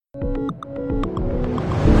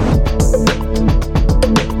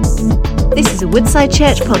the Woodside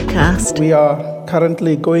Church podcast. We are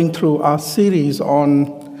currently going through our series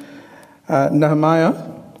on Nehemiah,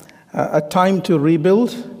 a time to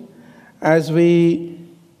rebuild, as we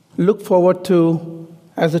look forward to,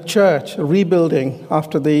 as a church, rebuilding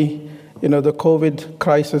after the COVID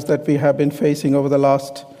crisis that we have been facing over the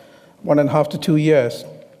last 1.5 to 2 years.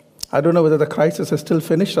 I don't know whether the crisis is still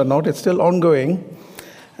finished or not. It's still ongoing,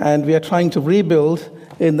 and we are trying to rebuild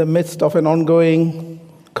in the midst of an ongoing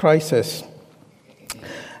crisis.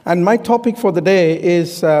 And my topic for the day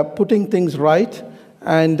is putting things right,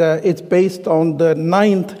 and it's based on the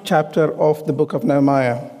 9th chapter of the book of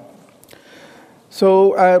Nehemiah.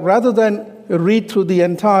 So rather than read through the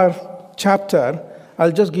entire chapter,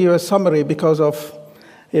 I'll just give you a summary because of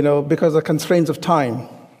the constraints of time.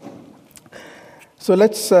 So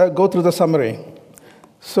let's go through the summary.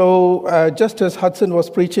 So just as Hudson was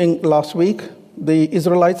preaching last week, the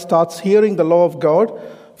Israelites starts hearing the law of God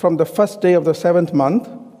from the first day of the 7th month.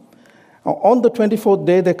 On the 24th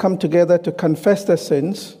day, they come together to confess their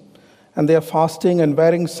sins, and they are fasting and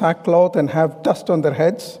wearing sackcloth and have dust on their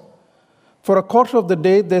heads. For a quarter of the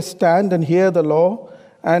day, they stand and hear the law,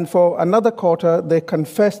 and for another quarter, they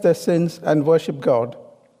confess their sins and worship God.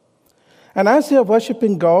 And as they are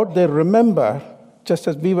worshiping God, they remember, just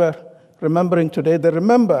as we were remembering today, they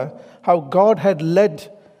remember how God had led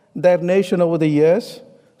their nation over the years,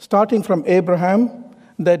 starting from Abraham,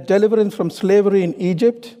 their deliverance from slavery in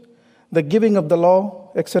Egypt, the giving of the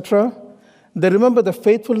law, etc. They remember the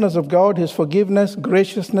faithfulness of God, His forgiveness,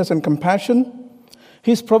 graciousness, and compassion,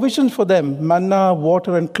 His provisions for them, manna,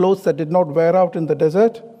 water, and clothes that did not wear out in the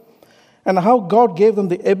desert, and how God gave them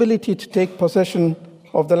the ability to take possession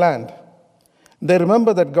of the land. They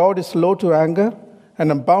remember that God is slow to anger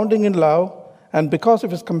and abounding in love, and because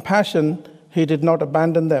of His compassion, He did not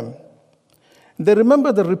abandon them. They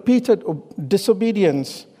remember the repeated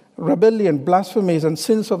disobedience, rebellion, blasphemies, and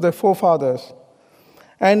sins of their forefathers,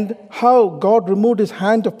 and how God removed His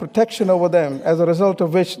hand of protection over them, as a result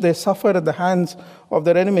of which they suffered at the hands of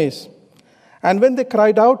their enemies. And when they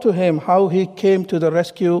cried out to Him, how He came to the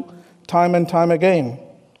rescue time and time again.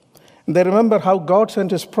 They remember how God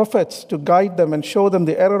sent His prophets to guide them and show them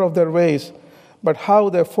the error of their ways, but how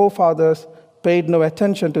their forefathers paid no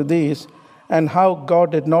attention to these, and how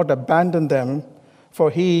God did not abandon them, for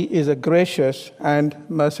He is a gracious and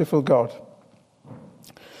merciful God.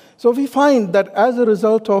 So we find that as a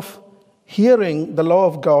result of hearing the law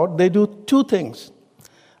of God, they do two things.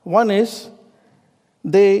 One is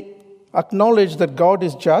they acknowledge that God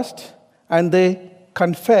is just, and they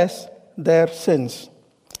confess their sins.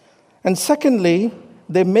 And secondly,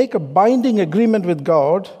 they make a binding agreement with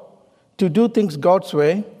God to do things God's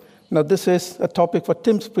way. Now, this is a topic for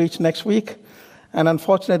Tim's preach next week, and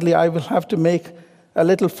unfortunately, I will have to make a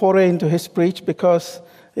little foray into his preach because,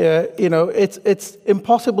 it's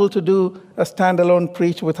impossible to do a standalone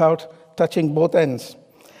preach without touching both ends.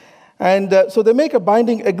 And so they make a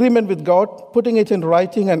binding agreement with God, putting it in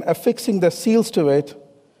writing and affixing their seals to it.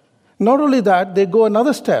 Not only that, they go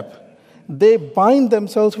another step. They bind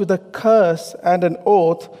themselves with a curse and an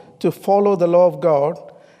oath to follow the law of God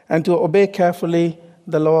and to obey carefully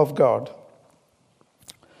the law of God.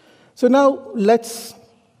 So now let's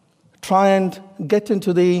try and get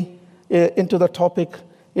into the topic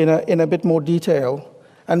in a bit more detail.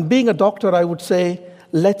 And being a doctor, I would say,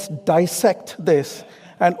 let's dissect this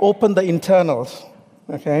and open the internals.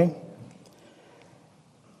 Okay?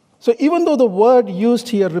 So even though the word used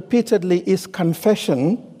here repeatedly is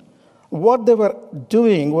confession, what they were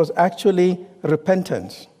doing was actually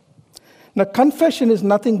repentance. Now, confession is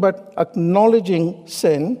nothing but acknowledging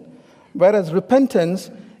sin, whereas repentance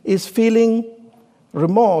is feeling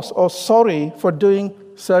remorse or sorry for doing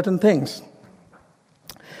certain things.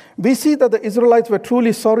 We see that the Israelites were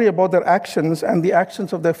truly sorry about their actions and the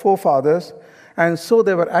actions of their forefathers, and so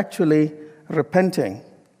they were actually repenting.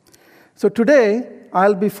 So today,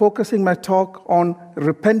 I'll be focusing my talk on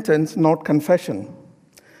repentance, not confession.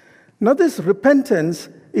 Now, this repentance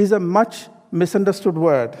is a much misunderstood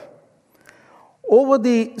word. Over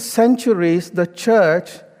the centuries, the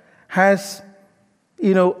church has,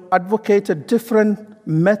 advocated different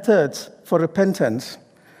methods for repentance.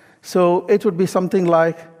 So it would be something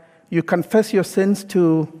like you confess your sins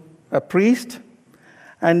to a priest,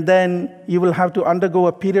 and then you will have to undergo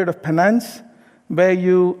a period of penance where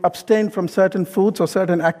you abstain from certain foods or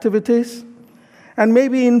certain activities, and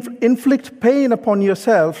maybe inflict pain upon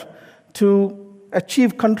yourself to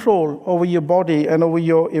achieve control over your body and over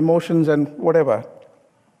your emotions and whatever.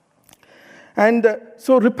 And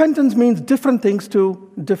so repentance means different things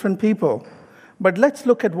to different people. But let's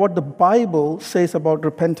look at what the Bible says about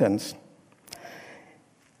repentance.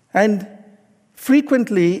 And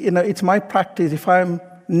Frequently, it's my practice, if I'm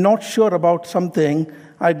not sure about something,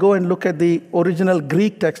 I go and look at the original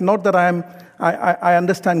Greek text. Not that I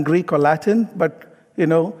understand Greek or Latin, but,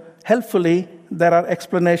 helpfully, there are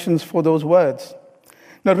explanations for those words.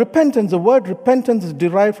 Now, repentance, the word repentance is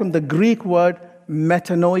derived from the Greek word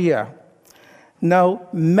metanoia. Now,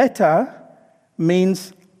 meta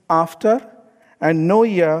means after, and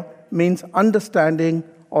noia means understanding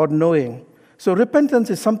or knowing. So repentance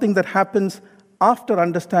is something that happens after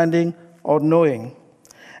understanding or knowing.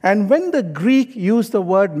 And when the Greek used the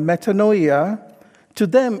word metanoia, to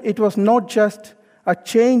them it was not just a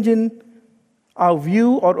change in our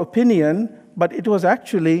view or opinion, but it was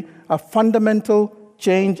actually a fundamental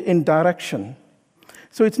change in direction.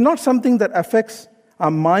 So it's not something that affects our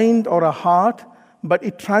mind or our heart, but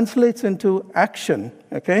it translates into action,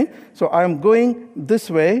 okay? So I'm going this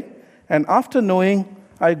way, and after knowing,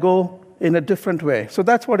 I go in a different way. So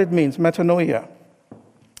that's what it means, metanoia.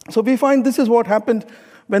 So we find this is what happened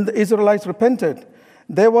when the Israelites repented.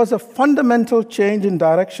 There was a fundamental change in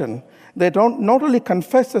direction. They not only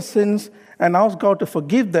confessed their sins and asked God to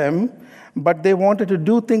forgive them, but they wanted to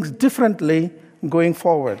do things differently going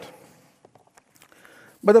forward.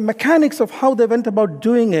 But the mechanics of how they went about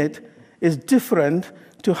doing it is different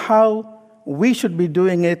to how we should be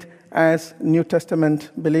doing it as New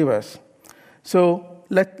Testament believers. So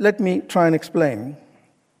let me try and explain.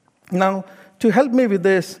 Now, to help me with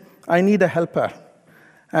this, I need a helper.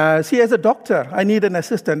 As a doctor, I need an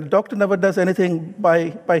assistant. The doctor never does anything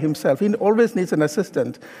by himself. He always needs an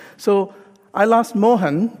assistant. So I'll ask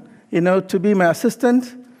Mohan, to be my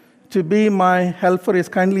assistant, to be my helper. He's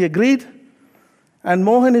kindly agreed. And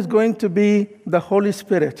Mohan is going to be the Holy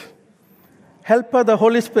Spirit. Helper, the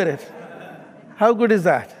Holy Spirit. How good is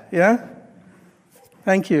that? Yeah?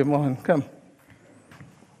 Thank you, Mohan. Come.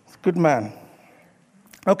 Good man.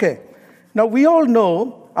 Okay. Now, we all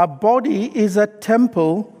know our body is a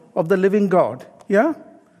temple of the living God. Yeah?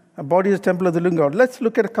 Our body is a temple of the living God. Let's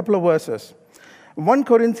look at a couple of verses. 1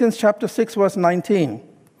 Corinthians chapter 6, verse 19.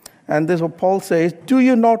 And this is what Paul says, "Do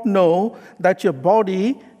you not know that your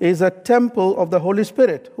body is a temple of the Holy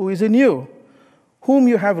Spirit, who is in you, whom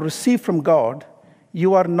you have received from God?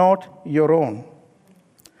 You are not your own."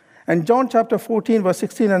 And John chapter 14, verse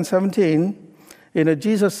 16 and 17,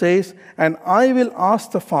 Jesus says, "And I will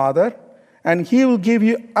ask the Father, and he will give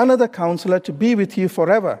you another counselor to be with you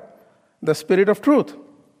forever, the Spirit of truth.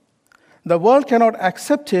 The world cannot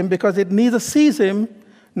accept him because it neither sees him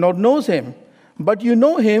nor knows him. But you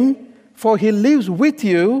know him, for he lives with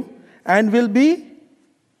you and will be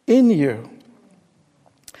in you."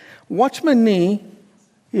 Watchman Nee,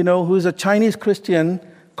 who is a Chinese Christian,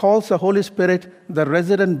 calls the Holy Spirit the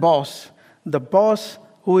resident boss, the boss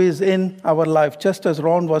who is in our life, just as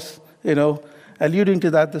Ron was, alluding to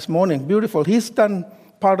that this morning. Beautiful. He's done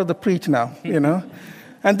part of the preach now,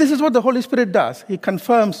 And this is what the Holy Spirit does. He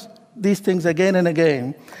confirms these things again and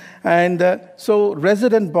again. And so,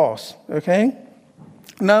 resident boss, okay?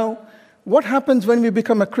 Now, what happens when we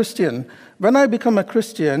become a Christian? When I become a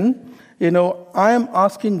Christian, I am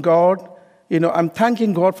asking God, I'm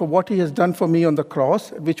thanking God for what he has done for me on the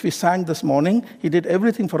cross, which we sang this morning. He did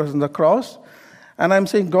everything for us on the cross. And I'm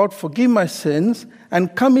saying, God, forgive my sins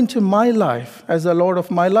and come into my life as the Lord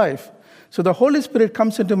of my life. So the Holy Spirit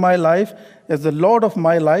comes into my life as the Lord of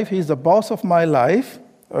my life. He's the boss of my life,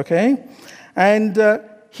 okay? And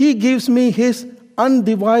he gives me his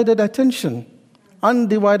undivided attention.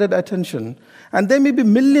 Undivided attention. And there may be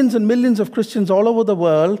millions and millions of Christians all over the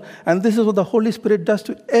world, and this is what the Holy Spirit does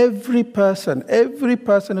to every person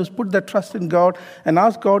who's put their trust in God and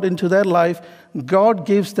asked God into their life. God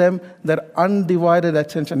gives them their undivided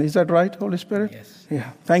attention. Is that right, Holy Spirit? Yes.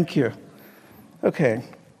 Yeah, thank you. Okay.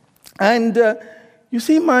 And you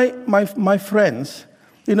see, my friends,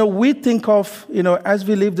 we think of, as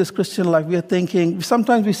we live this Christian life, we are thinking,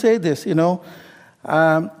 sometimes we say this,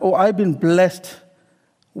 I've been blessed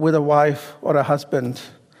with a wife or a husband,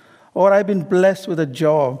 or I've been blessed with a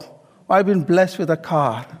job, or I've been blessed with a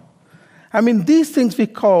car. These things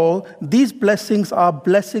these blessings are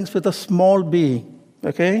blessings with a small b,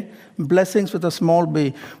 okay? Blessings with a small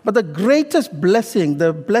b. But the greatest blessing,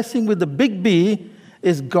 the blessing with the big B,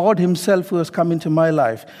 is God himself who has come into my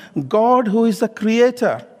life. God who is the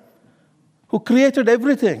creator, who created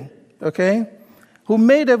everything, okay? Who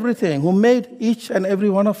made everything, who made each and every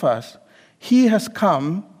one of us. He has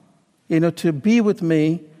come, to be with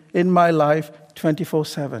me in my life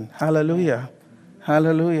 24/7. Hallelujah.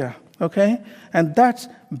 Hallelujah. Okay? And that's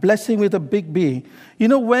blessing with a big B.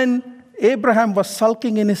 When Abraham was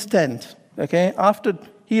sulking in his tent, okay, after,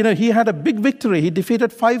 he had a big victory. He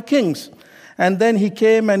defeated 5 kings. And then he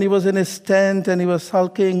came and he was in his tent and he was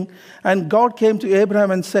sulking. And God came to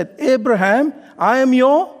Abraham and said, Abraham, I am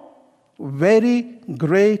your very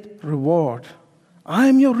great reward. I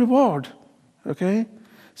am your reward. Okay?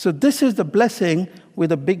 So this is the blessing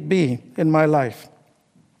with a big B in my life.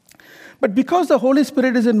 But because the Holy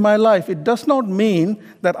Spirit is in my life, it does not mean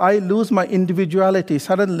that I lose my individuality.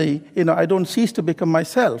 Suddenly, I don't cease to become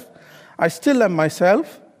myself. I still am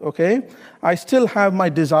myself, okay? I still have my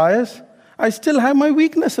desires. I still have my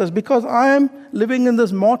weaknesses. Because I am living in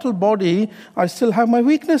this mortal body, I still have my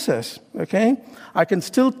weaknesses, okay? I can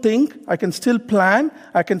still think, I can still plan,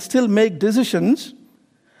 I can still make decisions.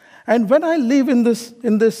 And when I live in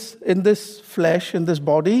this flesh, in this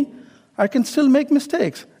body, I can still make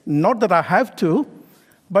mistakes. Not that I have to,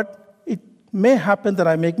 but it may happen that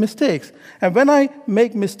I make mistakes. And when I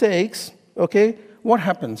make mistakes, okay, what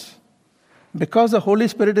happens? Because the Holy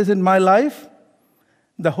Spirit is in my life,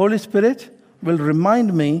 the Holy Spirit will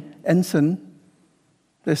remind me, Ensign,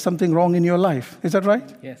 there's something wrong in your life. Is that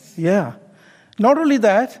right? Yes. Yeah. Not only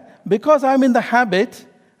that, because I'm in the habit,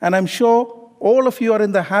 and I'm sure all of you are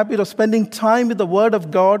in the habit of spending time with the Word of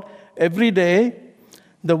God every day,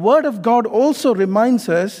 the Word of God also reminds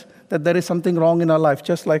us that there is something wrong in our life.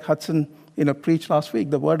 Just like Hudson, preached last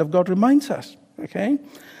week, the Word of God reminds us, okay?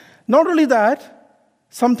 Not only that,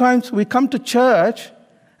 sometimes we come to church,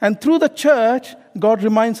 and through the church, God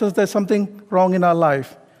reminds us there's something wrong in our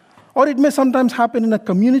life. Or it may sometimes happen in a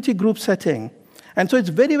community group setting. And so it's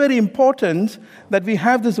very, very important that we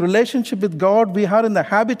have this relationship with God. We are in the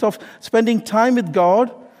habit of spending time with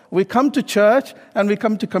God. We come to church and we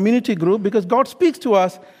come to community group because God speaks to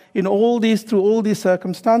us through all these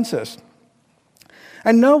circumstances.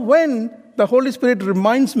 And now when the Holy Spirit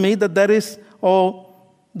reminds me that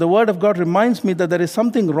the Word of God reminds me that there is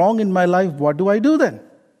something wrong in my life, what do I do then?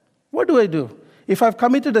 What do I do? If I've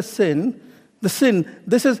committed a sin, this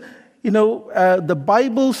is, the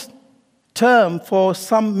Bible's term for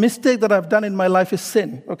some mistake that I've done in my life is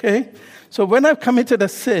sin, okay? So when I've committed a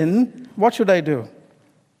sin, what should I do?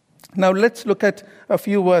 Now let's look at a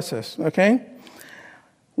few verses, okay?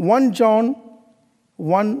 1 John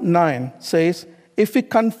 1:9 says, if we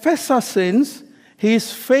confess our sins, He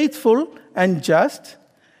is faithful and just.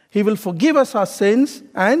 He will forgive us our sins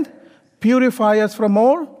and purify us from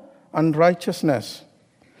all unrighteousness.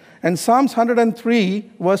 And Psalms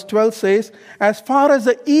 103 verse 12 says, as far as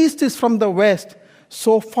the east is from the west,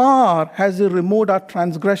 so far has He removed our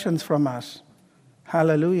transgressions from us.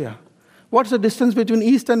 Hallelujah. What's the distance between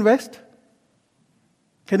east and west?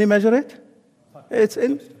 Can you measure it? It's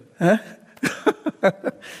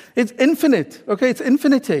it's infinite, okay? It's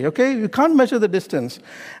infinity, okay? You can't measure the distance.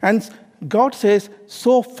 And God says,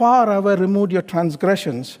 so far have I removed your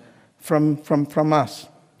transgressions from us.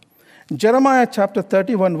 Jeremiah chapter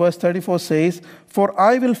 31 verse 34 says, for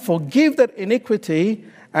I will forgive their iniquity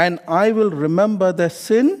and I will remember their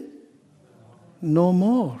sin no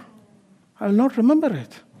more. I will not remember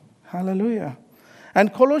it. Hallelujah.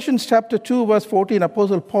 And Colossians chapter 2 verse 14,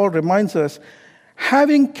 Apostle Paul reminds us,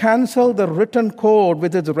 having cancelled the written code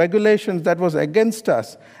with its regulations that was against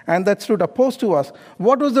us and that stood opposed to us.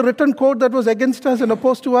 What was the written code that was against us and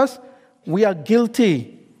opposed to us? We are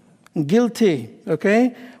guilty. Guilty,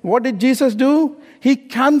 okay? What did Jesus do? He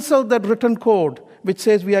cancelled that written code which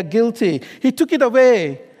says we are guilty. He took it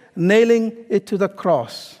away, nailing it to the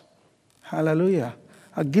cross. Hallelujah.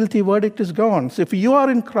 A guilty verdict is gone. So if you are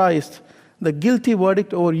in Christ, the guilty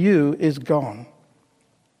verdict over you is gone.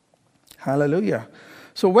 Hallelujah.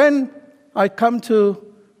 So when I come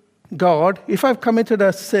to God, if I've committed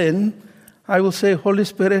a sin, I will say, Holy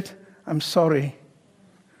Spirit, I'm sorry.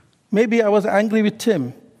 Maybe I was angry with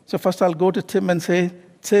Tim. So first I'll go to Tim and say,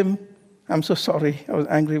 Tim, I'm so sorry. I was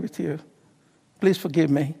angry with you. Please forgive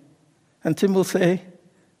me. And Tim will say,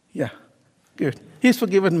 yeah, good. He's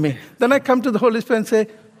forgiven me. Then I come to the Holy Spirit and say,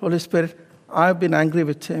 Holy Spirit, I've been angry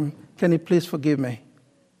with Tim. Can you please forgive me?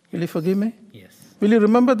 Will you forgive me? Yes. Will you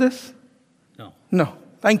remember this? No. No.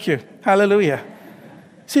 Thank you. Hallelujah.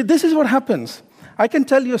 See, this is what happens. I can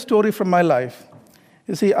tell you a story from my life.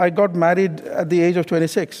 You see, I got married at the age of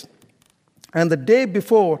 26. And the day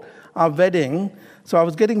before our wedding, so I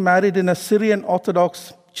was getting married in a Syrian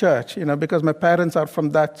Orthodox church, because my parents are from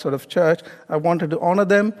that sort of church. I wanted to honor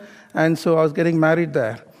them, and so I was getting married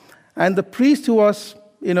there. And the priest who was,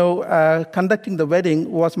 conducting the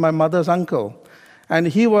wedding was my mother's uncle. And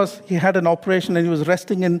he had an operation, and he was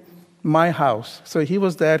resting in my house. So he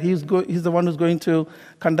was there. He's the one who's going to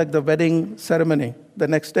conduct the wedding ceremony the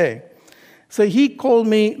next day. So he called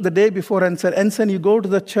me the day before and said, Ensign, you go to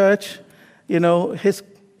the church,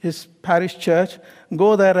 his parish church,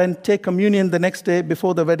 go there and take communion the next day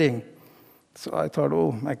before the wedding. So I thought,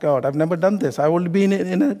 oh my God, I've never done this. I've only been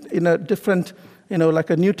in a different, like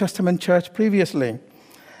a New Testament church previously.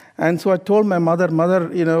 And so I told my mother, Mom,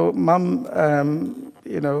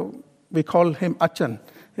 we call him Achan.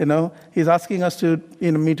 He's asking us to,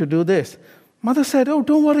 me to do this. Mother said, oh,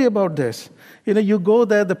 don't worry about this. You go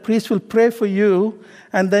there, the priest will pray for you,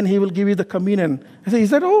 and then he will give you the communion. I said,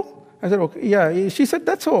 is that all? I said, okay, yeah. She said,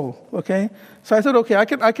 that's all, okay? So I said, okay,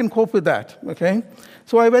 I can cope with that, okay?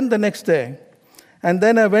 So I went the next day. And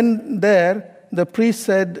then I went there. The priest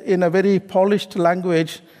said in a very polished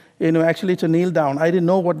language, actually to kneel down. I didn't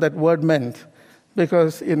know what that word meant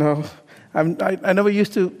because, I never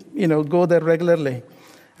used to, go there regularly.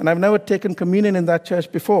 And I've never taken communion in that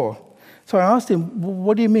church before. So I asked him,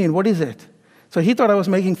 what do you mean? What is it? So he thought I was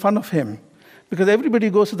making fun of him because everybody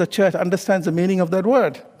who goes to the church understands the meaning of that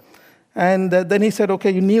word. And then he said,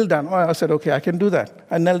 okay, you kneel down. Oh, I said, okay, I can do that.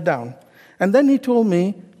 I knelt down. And then he told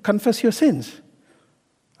me, confess your sins.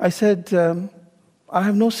 I said, I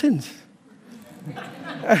have no sins.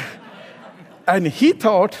 And he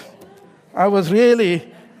thought I was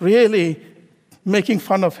really, really making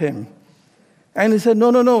fun of him. And he said,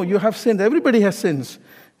 no, you have sins. Everybody has sins.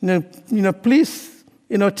 Please,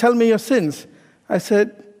 tell me your sins. I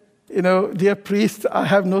said, dear priest, I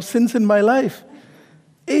have no sins in my life.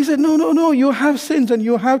 He said, no, you have sins and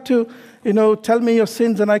you have to, tell me your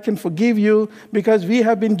sins and I can forgive you because we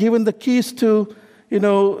have been given the keys to,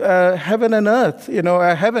 heaven and earth,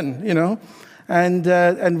 heaven,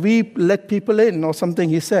 and we let people in or something,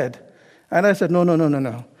 he said. And I said,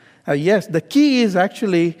 no. Yes, the key is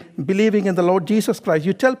actually believing in the Lord Jesus Christ.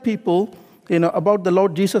 You tell people, about the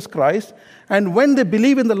Lord Jesus Christ, and when they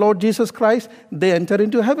believe in the Lord Jesus Christ, they enter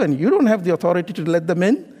into heaven. You don't have the authority to let them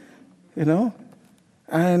in,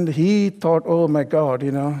 And he thought, oh my God,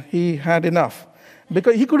 he had enough.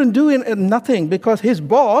 Because he couldn't do nothing because his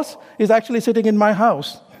boss is actually sitting in my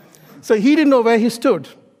house. So he didn't know where he stood,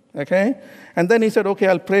 okay? And then he said, okay,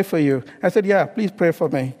 I'll pray for you. I said, yeah, please pray for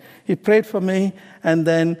me. He prayed for me, and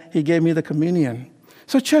then he gave me the communion.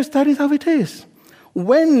 So church, that is how it is.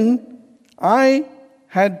 When I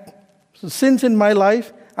had sins in my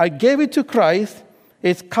life, I gave it to Christ,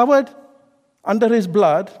 it's covered under his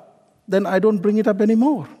blood, then I don't bring it up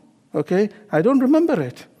anymore, okay? I don't remember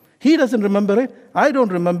it. He doesn't remember it. I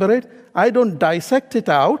don't remember it. I don't dissect it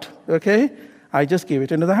out, okay? I just give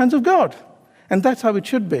it into the hands of God. And that's how it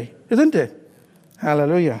should be, isn't it?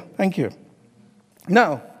 Hallelujah. Thank you.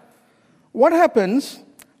 Now, what happens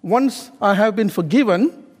once I have been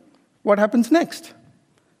forgiven? What happens next?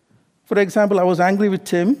 For example, I was angry with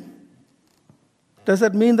Tim. Does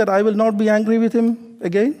that mean that I will not be angry with him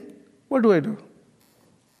again? What do?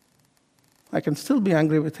 I can still be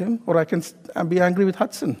angry with him, or I can be angry with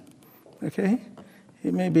Hudson. Okay?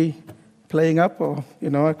 He may be playing up, or,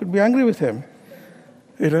 I could be angry with him.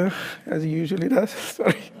 As he usually does.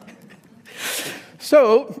 Sorry.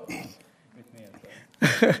 So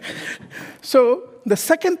the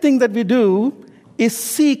second thing that we do is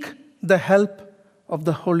seek the help of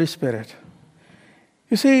the Holy Spirit.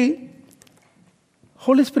 You see,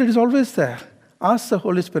 Holy Spirit is always there. Ask the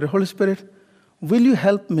Holy Spirit, will you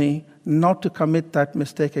help me not to commit that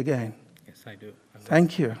mistake again? Yes, I do.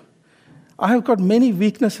 Thank you. I have got many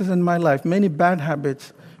weaknesses in my life, many bad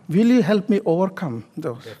habits. Will you help me overcome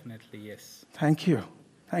those? Definitely, yes. Thank you.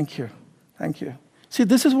 See,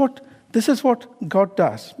 this is what God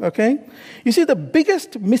does, okay? You see, the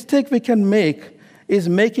biggest mistake we can make is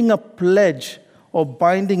making a pledge or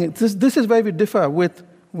binding it. This is where we differ with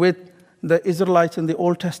the Israelites in the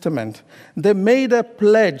Old Testament. They made a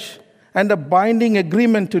pledge and a binding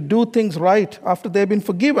agreement to do things right after they've been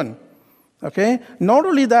forgiven, okay? Not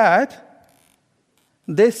only that,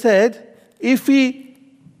 they said, if we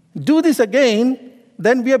do this again,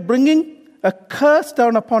 then we are bringing a curse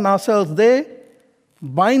down upon ourselves. They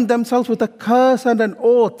bind themselves with a curse and an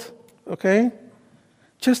oath, okay?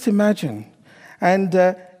 Just imagine. And,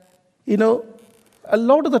 a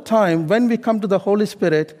lot of the time when we come to the Holy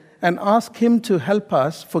Spirit and ask Him to help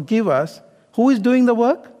us, forgive us, who is doing the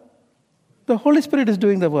work? The Holy Spirit is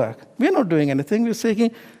doing the work. We're not doing anything. We're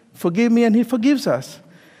saying, forgive me, and He forgives us.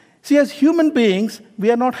 See, as human beings,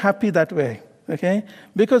 we are not happy that way, okay?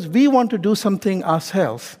 Because we want to do something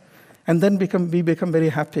ourselves, and then we become very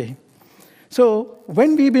happy. So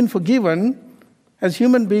when we've been forgiven, as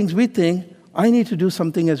human beings, we think, I need to do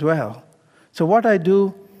something as well. So what I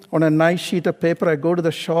do, on a nice sheet of paper, I go to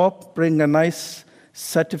the shop, bring a nice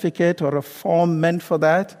certificate or a form meant for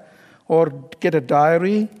that, or get a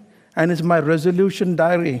diary, and it's my resolution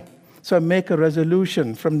diary. So I make a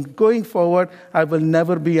resolution. From going forward, I will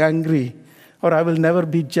never be angry, or I will never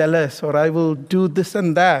be jealous, or I will do this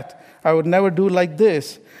and that. I would never do like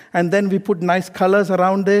this. And then we put nice colors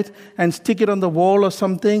around it and stick it on the wall or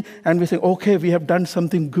something, and we say, okay, we have done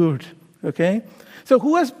something good. Okay? So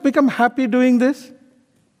who has become happy doing this?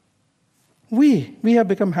 We have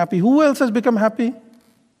become happy. Who else has become happy?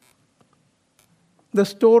 The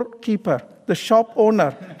storekeeper, the shop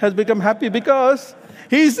owner has become happy because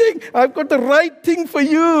he's saying, I've got the right thing for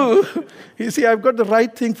you. You see, I've got the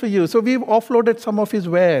right thing for you. So we've offloaded some of his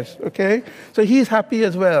wares, okay? So he's happy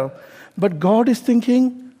as well. But God is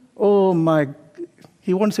thinking, oh my,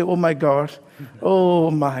 he won't say, oh my God,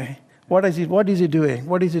 oh my, what is he doing?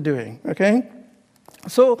 What is he doing, okay?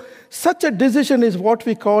 So such a decision is what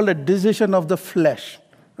we call a decision of the flesh,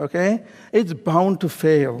 okay? It's bound to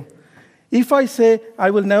fail. If I say, I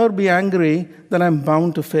will never be angry, then I'm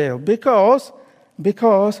bound to fail. Because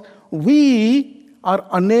we are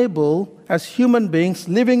unable, as human beings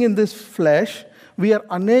living in this flesh, we are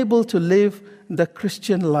unable to live the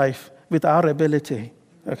Christian life with our ability,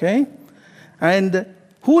 okay? And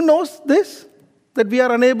who knows this, that we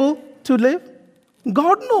are unable to live?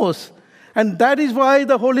 God knows. And that is why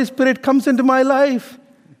the Holy Spirit comes into my life.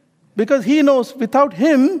 Because He knows without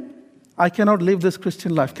Him, I cannot live this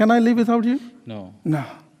Christian life. Can I live without you? No. No,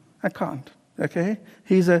 I can't. Okay?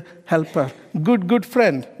 He's a helper. Good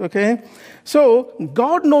friend. Okay? So,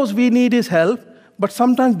 God knows we need His help, but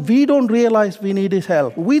sometimes we don't realize we need His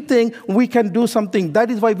help. We think we can do something.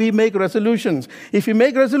 That is why we make resolutions. If we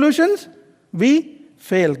make resolutions, we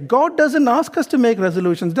fail. God doesn't ask us to make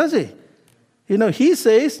resolutions, does He? He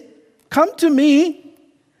says, come to me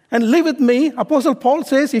and live with me. Apostle Paul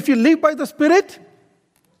says, if you live by the Spirit,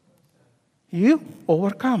 you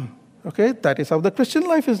overcome. Okay? That is how the Christian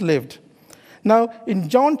life is lived. Now, in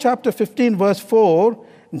John chapter 15, verse 4,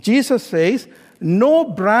 Jesus says, no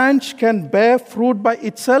branch can bear fruit by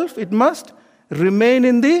itself. It must remain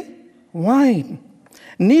in the vine.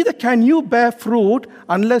 Neither can you bear fruit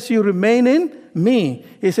unless you remain in me.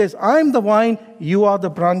 He says, I am the vine, you are the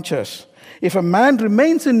branches. If a man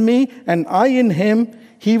remains in me and I in him,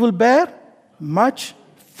 he will bear much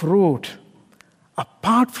fruit.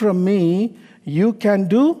 Apart from me, you can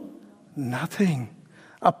do nothing.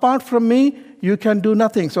 Apart from me, you can do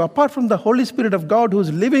nothing. So apart from the Holy Spirit of God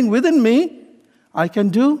who's living within me, I can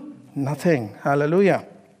do nothing. Hallelujah.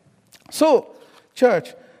 So,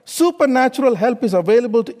 church, supernatural help is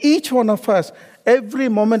available to each one of us every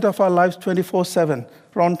moment of our lives 24/7.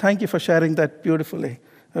 Ron, thank you for sharing that beautifully.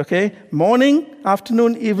 Okay? Morning,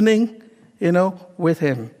 afternoon, evening, with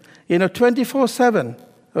Him. 24/7.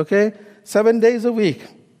 Okay? 7 days a week.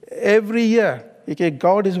 Every year. Okay?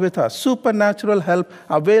 God is with us. Supernatural help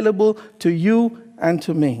available to you and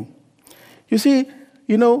to me. You see,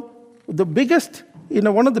 the biggest,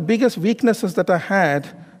 one of the biggest weaknesses that I had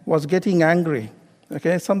was getting angry.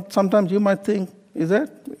 Okay? Sometimes you might think, is that?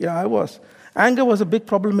 Yeah, I was. Anger was a big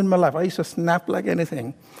problem in my life. I used to snap like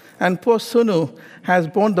anything. And poor Sunu has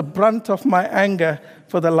borne the brunt of my anger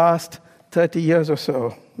for the last 30 years or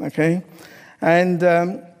so. Okay? And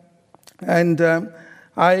I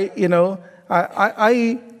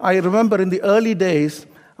remember in the early days,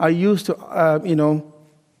 I used to, I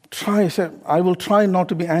will try not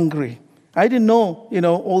to be angry. I didn't know,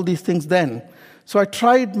 all these things then. So I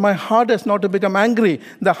tried my hardest not to become angry.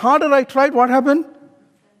 The harder I tried, what happened?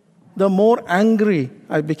 The more angry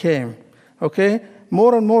I became. Okay?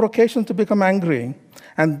 More and more occasions to become angry.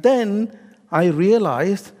 And then I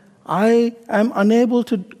realized I am unable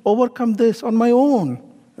to overcome this on my own.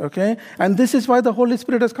 Okay? And this is why the Holy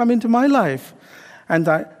Spirit has come into my life. And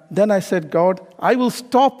then I said, God, I will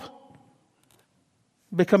stop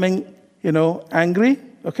becoming, angry.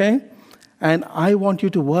 Okay? And I want you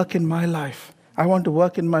to work in my life. I want to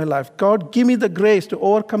work in my life. God, give me the grace to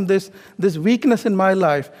overcome this weakness in my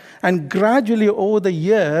life. And gradually over the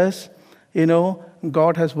years,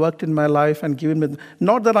 God has worked in my life and given me,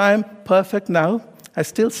 not that I am perfect now, I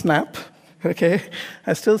still snap, okay?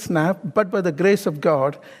 I still snap, but by the grace of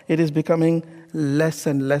God, it is becoming less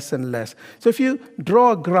and less and less. So if you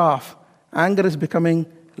draw a graph, anger is becoming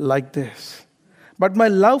like this. But my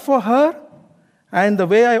love for her and the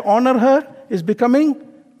way I honor her is becoming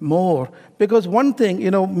more. Because one thing,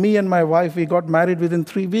 me and my wife, we got married within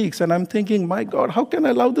 3 weeks, and I'm thinking, my God, how can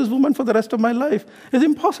I love this woman for the rest of my life? It's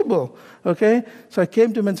impossible, okay? So I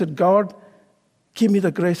came to him and said, God, give me the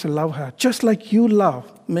grace to love her, just like you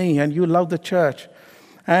love me and you love the church.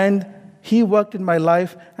 And He worked in my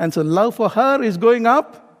life, and so love for her is going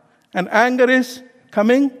up, and anger is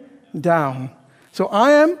coming down. So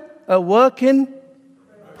I am a work in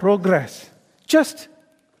progress. Just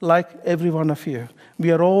like every one of you.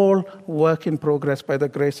 We are all work in progress by the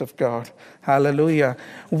grace of God. Hallelujah.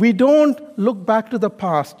 We don't look back to the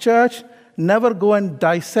past. Church, never go and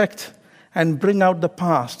dissect and bring out the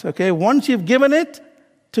past. Okay? Once you've given it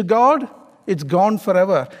to God, it's gone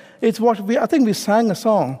forever. It's what I think we sang a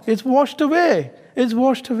song. It's washed away. It's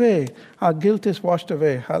washed away. Our guilt is washed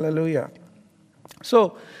away. Hallelujah.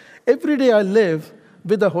 So, every day I live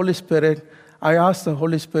with the Holy Spirit. I ask the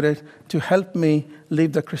Holy Spirit to help me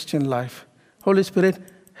live the Christian life. Holy Spirit,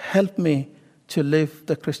 help me to live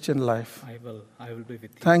the Christian life. I will be with you.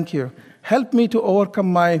 Thank you. Help me to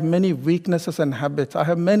overcome my many weaknesses and habits. I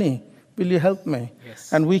have many. Will you help me?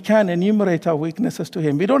 Yes. And we can enumerate our weaknesses to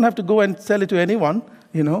Him. We don't have to go and tell it to anyone,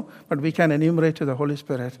 but we can enumerate to the Holy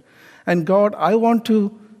Spirit. And God, I want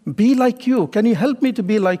to be like you. Can you help me to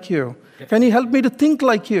be like you? Yes. Can you help me to think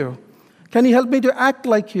like you? Can you help me to act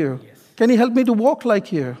like you? Yes. Can you help me to walk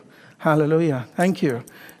like you? Hallelujah. Thank you.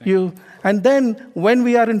 And then when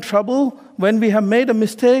we are in trouble, when we have made a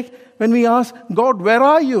mistake, when we ask, God, where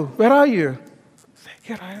are you? Where are you? Say,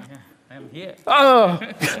 here I am. Yeah, I am here. Oh.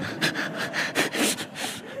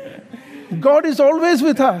 God is always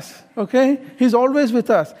with us, okay? He's always with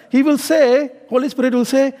us. He will say, Holy Spirit will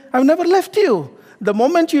say, I've never left you. The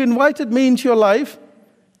moment you invited me into your life,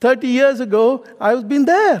 30 years ago, I've been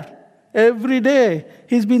there every day.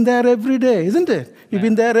 He's been there every day, isn't it? You've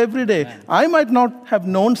been there every day. I might not have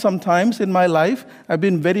known sometimes in my life. I've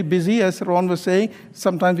been very busy, as Ron was saying.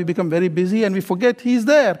 Sometimes we become very busy and we forget He's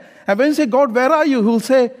there. And when you say, God, where are you? He'll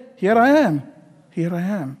say, here I am. Here I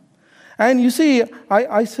am. And you see,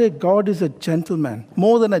 I say God is a gentleman,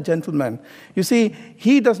 more than a gentleman. You see,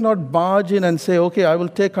 He does not barge in and say, okay, I will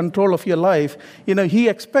take control of your life. He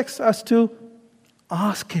expects us to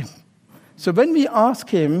ask Him. So when we ask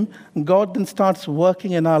Him, God then starts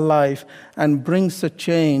working in our life and brings the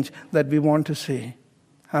change that we want to see.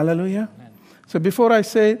 Hallelujah. Amen. So before I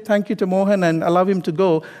say thank you to Mohan and allow him to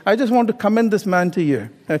go, I just want to commend this man to you.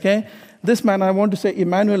 Okay? This man, I want to say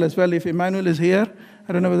Emmanuel as well. If Emmanuel is here,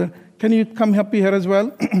 I don't know whether, can you come up here as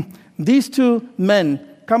well? These two men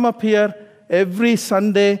come up here every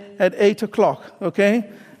Sunday at 8 o'clock, okay?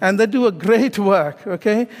 And they do a great work,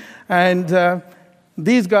 okay? And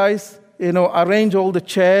these guys, arrange all the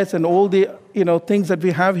chairs and all the, things that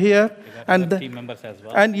we have here. And team members as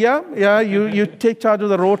well. And you take charge of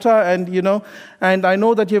the rota and I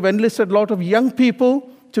know that you've enlisted a lot of young people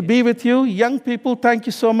to be with you. Young people, thank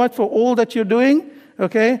you so much for all that you're doing,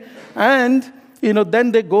 okay? And,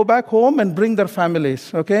 then they go back home and bring their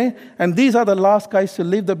families, okay? And these are the last guys to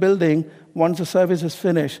leave the building once the service is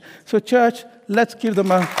finished. So church, let's give them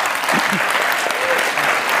a...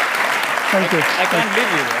 Thank you. I can't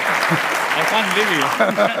leave you. I can't leave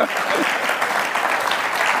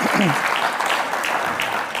you.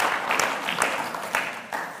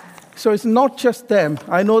 So it's not just them.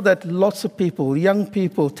 I know that lots of people, young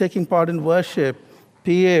people, taking part in worship,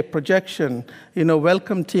 PA, projection,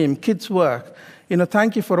 welcome team, kids work.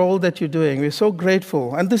 Thank you for all that you're doing. We're so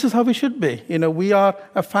grateful. And this is how we should be. We are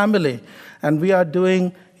a family, and we are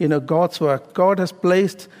doing, God's work. God has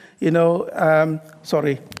placed,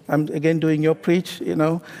 sorry, I'm again doing your preach,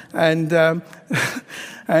 and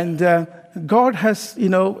God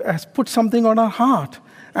has put something on our heart.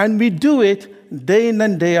 And we do it day in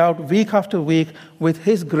and day out, week after week, with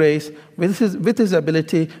His grace, with His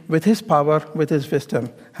ability, with His power, with His wisdom.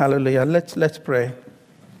 Hallelujah. Let's pray.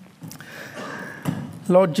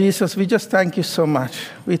 Lord Jesus, we just thank you so much.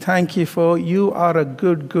 We thank you for you are a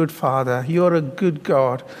good, good Father. You are a good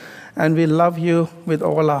God. And we love you with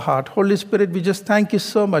all our heart. Holy Spirit, we just thank you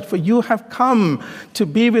so much for you have come to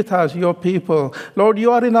be with us, your people. Lord,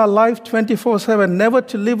 you are in our life 24/7, never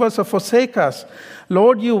to leave us or forsake us.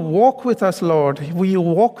 Lord, you walk with us, Lord. You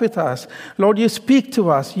walk with us. Lord, you speak to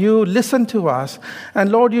us. You listen to us.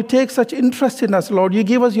 And Lord, you take such interest in us, Lord. You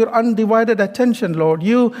give us your undivided attention, Lord.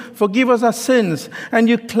 You forgive us our sins and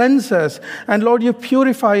you cleanse us. And Lord, you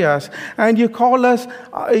purify us and you call us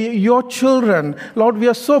your children. Lord, we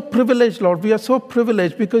are so privileged, Lord. We are so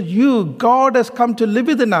privileged because you, God, has come to live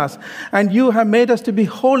within us. And you have made us to be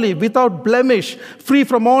holy, without blemish, free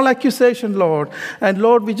from all accusation, Lord. And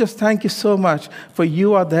Lord, we just thank you so much for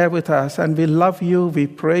you are there with us, and we love you, we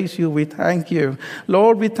praise you, we thank you.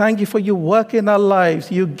 Lord, we thank you for your work in our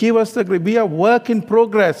lives. You give us we are work in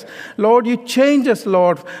progress. Lord, you change us,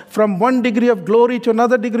 Lord, from one degree of glory to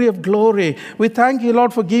another degree of glory. We thank you,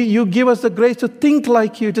 Lord, for you give us the grace to think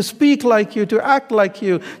like you, to speak like you, to act like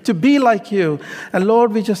you, to be like you. And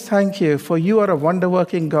Lord, we just thank you for you are a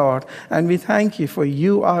wonder-working God, and we thank you for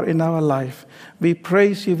you are in our life. We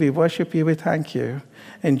praise you, we worship you, we thank you.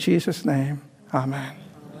 In Jesus' name. Amen.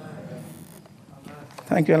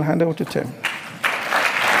 Thank you. I'll hand over to Tim.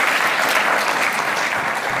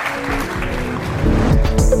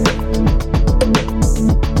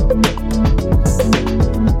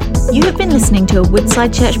 You have been listening to a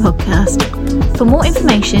Woodside Church podcast. For more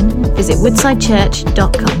information, visit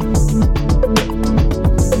woodsidechurch.com.